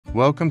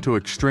Welcome to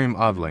Extreme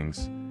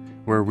Oddlings,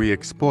 where we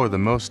explore the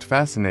most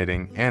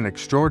fascinating and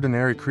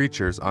extraordinary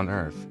creatures on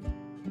Earth.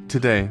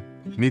 Today,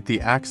 meet the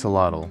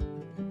axolotl,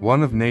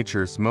 one of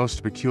nature's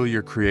most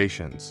peculiar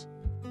creations.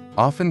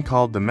 Often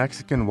called the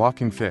Mexican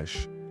walking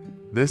fish,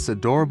 this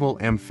adorable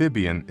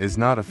amphibian is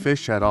not a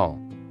fish at all,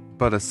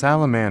 but a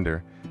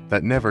salamander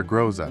that never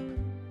grows up.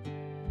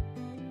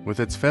 With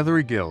its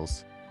feathery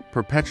gills,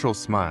 perpetual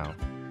smile,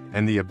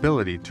 and the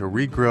ability to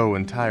regrow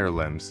entire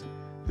limbs,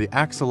 the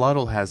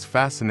axolotl has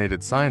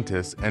fascinated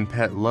scientists and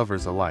pet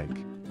lovers alike.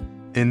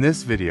 In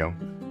this video,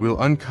 we'll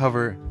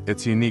uncover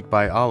its unique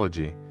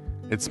biology,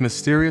 its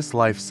mysterious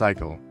life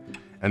cycle,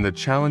 and the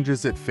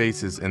challenges it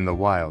faces in the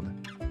wild.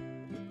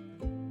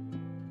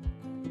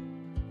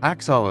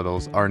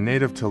 Axolotls are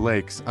native to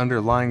lakes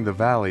underlying the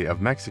Valley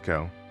of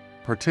Mexico,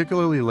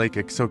 particularly Lake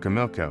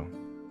Xochimilco.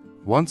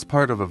 Once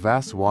part of a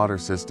vast water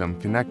system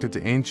connected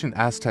to ancient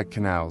Aztec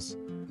canals,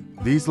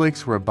 these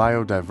lakes were a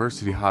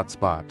biodiversity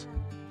hotspot.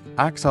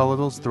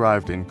 Axolotls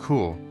thrived in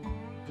cool,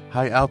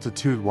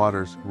 high-altitude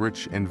waters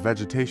rich in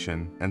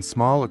vegetation and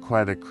small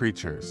aquatic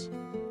creatures.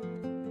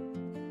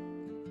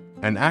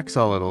 An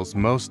axolotl's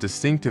most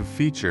distinctive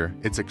feature,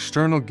 its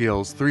external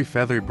gills, 3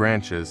 feathery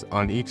branches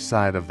on each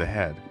side of the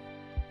head.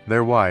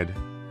 Their wide,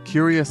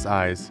 curious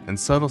eyes and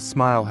subtle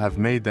smile have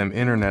made them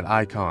internet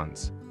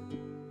icons.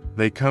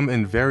 They come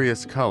in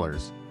various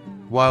colors: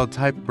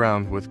 wild-type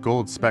brown with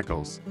gold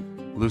speckles,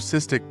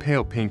 leucistic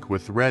pale pink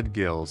with red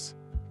gills,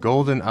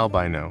 golden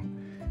albino,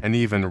 and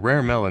even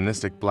rare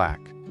melanistic black.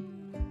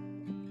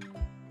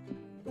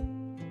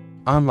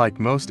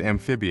 Unlike most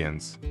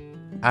amphibians,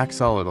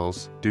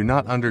 axolotls do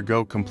not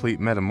undergo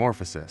complete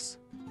metamorphosis.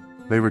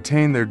 They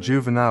retain their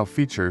juvenile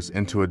features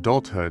into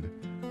adulthood,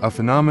 a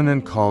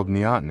phenomenon called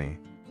neoteny.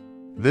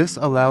 This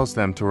allows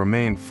them to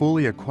remain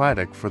fully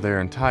aquatic for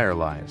their entire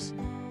lives,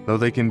 though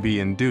they can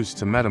be induced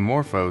to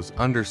metamorphose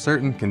under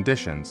certain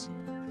conditions,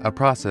 a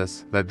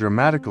process that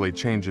dramatically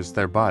changes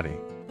their body.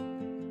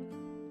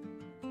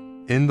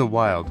 In the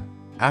wild,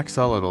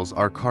 axolotls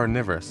are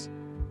carnivorous,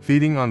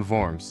 feeding on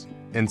worms,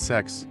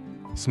 insects,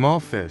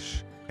 small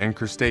fish, and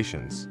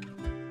crustaceans.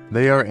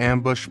 They are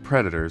ambush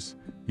predators,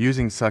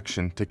 using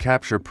suction to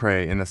capture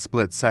prey in a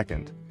split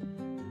second.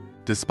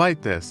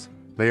 Despite this,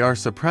 they are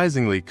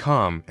surprisingly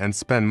calm and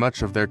spend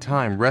much of their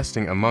time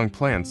resting among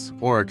plants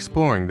or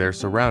exploring their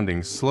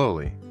surroundings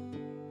slowly.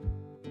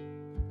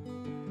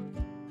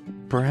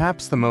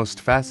 Perhaps the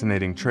most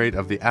fascinating trait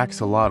of the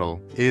axolotl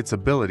is its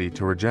ability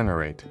to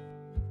regenerate.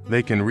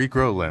 They can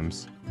regrow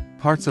limbs,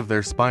 parts of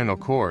their spinal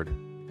cord,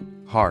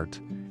 heart,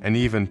 and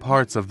even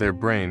parts of their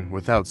brain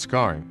without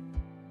scarring.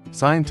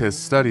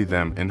 Scientists study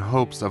them in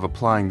hopes of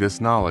applying this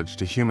knowledge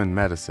to human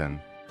medicine.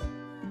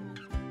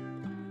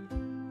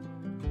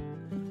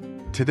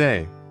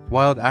 Today,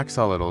 wild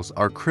axolotls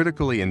are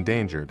critically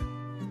endangered.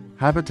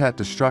 Habitat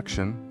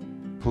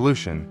destruction,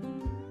 pollution,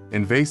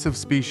 invasive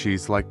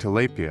species like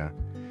tilapia,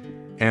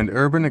 and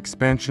urban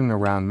expansion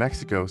around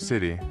Mexico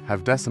City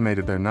have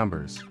decimated their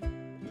numbers.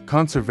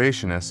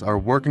 Conservationists are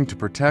working to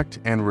protect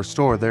and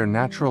restore their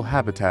natural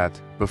habitat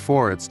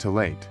before it's too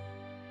late.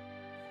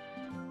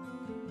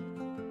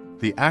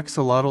 The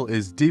axolotl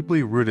is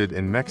deeply rooted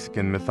in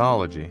Mexican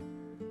mythology,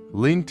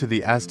 linked to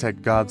the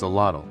Aztec gods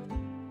Oddlings.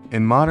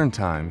 In modern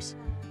times,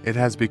 it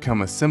has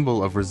become a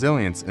symbol of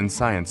resilience in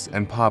science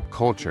and pop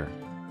culture.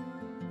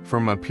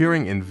 From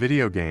appearing in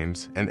video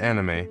games and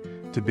anime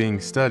to being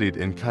studied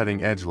in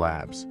cutting-edge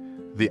labs,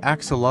 the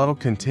axolotl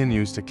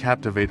continues to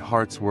captivate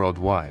hearts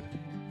worldwide.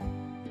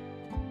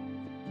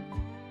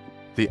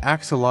 The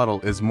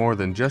axolotl is more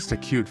than just a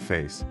cute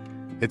face.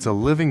 It's a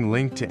living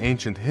link to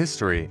ancient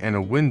history and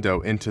a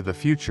window into the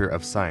future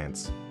of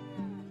science.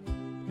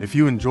 If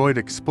you enjoyed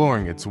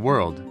exploring its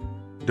world,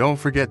 don't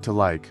forget to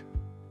like,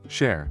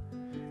 share,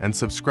 and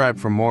subscribe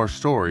for more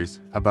stories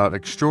about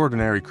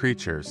extraordinary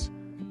creatures.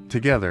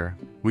 Together,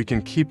 we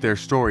can keep their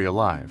story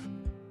alive.